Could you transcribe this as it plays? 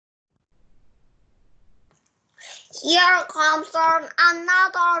Here comes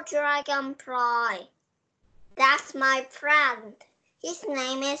another dragonfly. That's my friend. His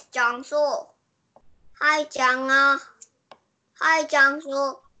name is Jiangsu. Hi, Jiang. Hi,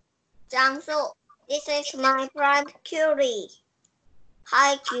 Jiangsu. Jiangsu, this is my friend Curie.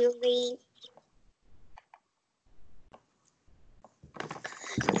 Hi, Curie.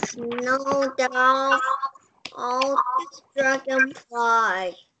 No doubt, all this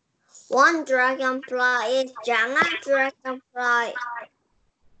dragonfly. One dragonfly is Jiang dragonfly.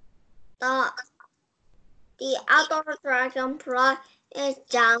 The other dragonfly is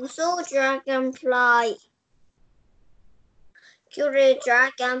Jiangsu dragonfly. Curie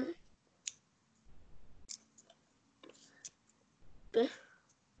dragon.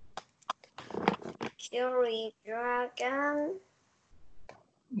 Curie dragon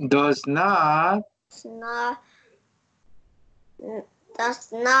does not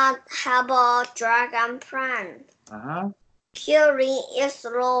have a dragon friend. Curie is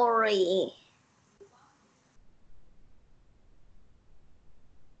Lori.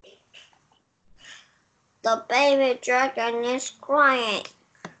 The baby dragon is crying.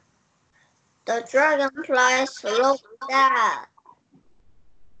 The dragonflies look sad.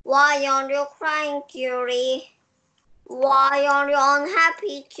 Why are you crying, Curie? Why are you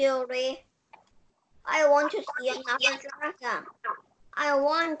unhappy, Curie? I want to see another dragon. I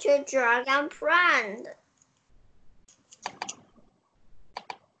want a dragon friend.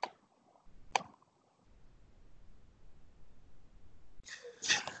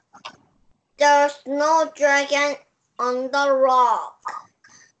 There's no dragon on the rock.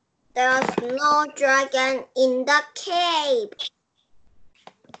 There's no dragon in the cave.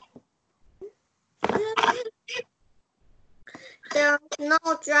 There's no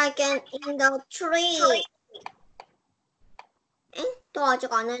dragon in the tree. 또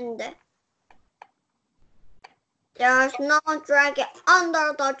아직 안 했는데. There's no dragon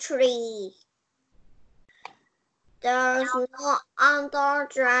under the tree. There's no other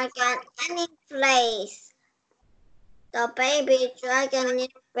dragon any place. The baby dragon is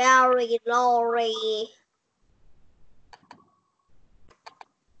very lonely.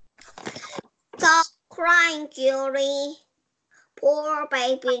 Stop crying, Curie. Poor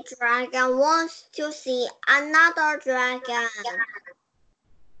baby dragon wants to see another dragon.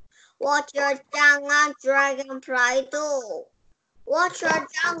 What your Jiang dragonfly do? What your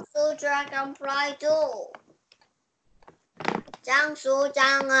Jiangsu dragonfly do? Jiangsu,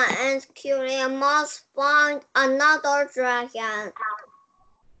 Jiang, and Curie must find another dragon.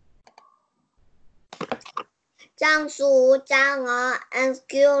 Jiangsu, Jiang, and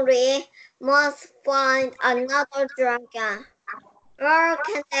Curie must find another dragon. Where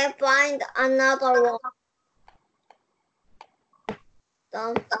can they find another one?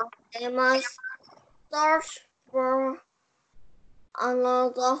 They must search for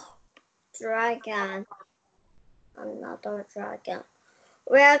another dragon. Another dragon.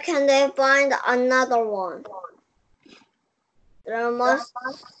 Where can they find another one? They must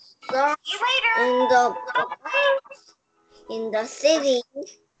search in the city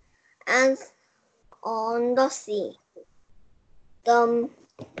and on the sea.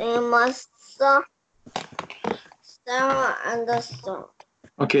 They must search and search.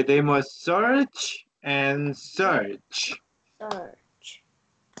 Okay, they must search and search.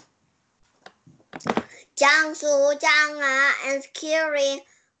 Jiangsu, Jiang, and Curie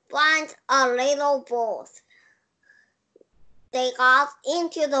find a little boat. They got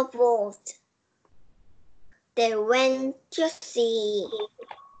into the boat. They went to sea.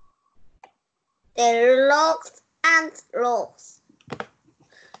 They looked and looked.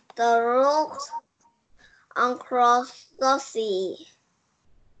 They looked across the sea.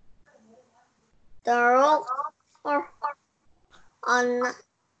 They looked for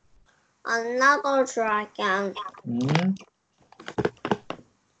another dragon.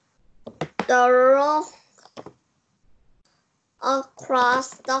 They looked across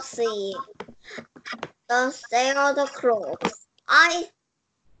the sea. They sailed across.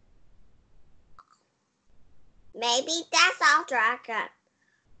 Maybe that's our dragon.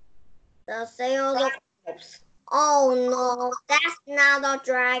 They sailed across. Oh no, that's not a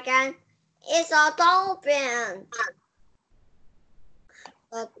dragon. It's a dolphin.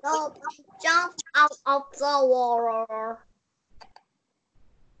 The dolphin jumped out of the water.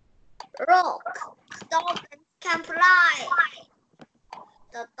 Look, dolphins can fly.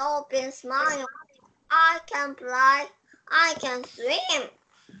 The dolphin smiled. I can fly. I can swim.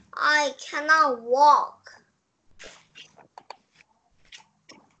 I cannot walk.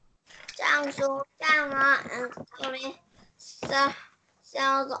 Jiangsu, Jiang, and Curie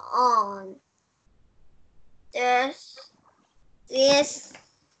sailed on. this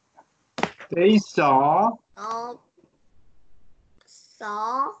They saw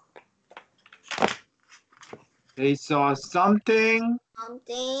saw they saw something.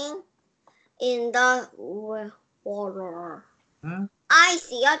 something in the water. Hmm? I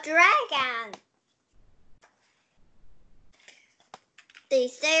see a dragon. They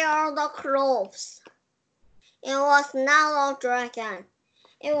sailed the clothes. It was not a dragon.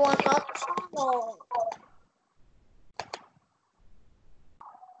 It was a turtle.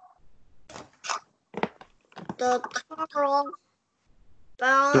 The turtle The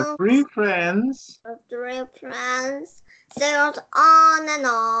found three friends the three friends sailed on and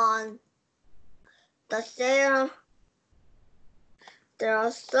on. The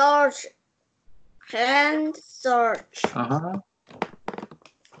search and search.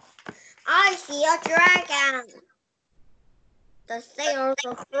 I see a dragon. The sailors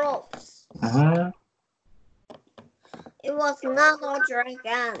froze. It was not a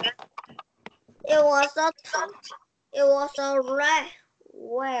dragon. It was a red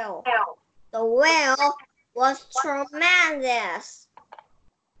whale. The whale was tremendous.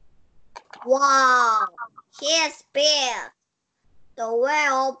 Wow, he's big. The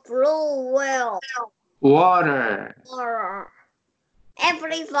whale blew whale. water.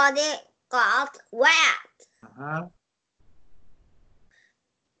 Everybody got wet.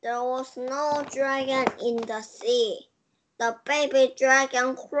 There was no dragon in the sea. The baby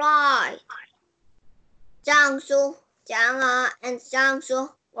dragon cried. Jiangsu, Jiang'an, and Jiangsu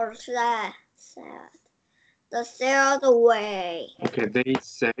were sad. They sailed away. Okay, they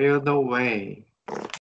sailed away.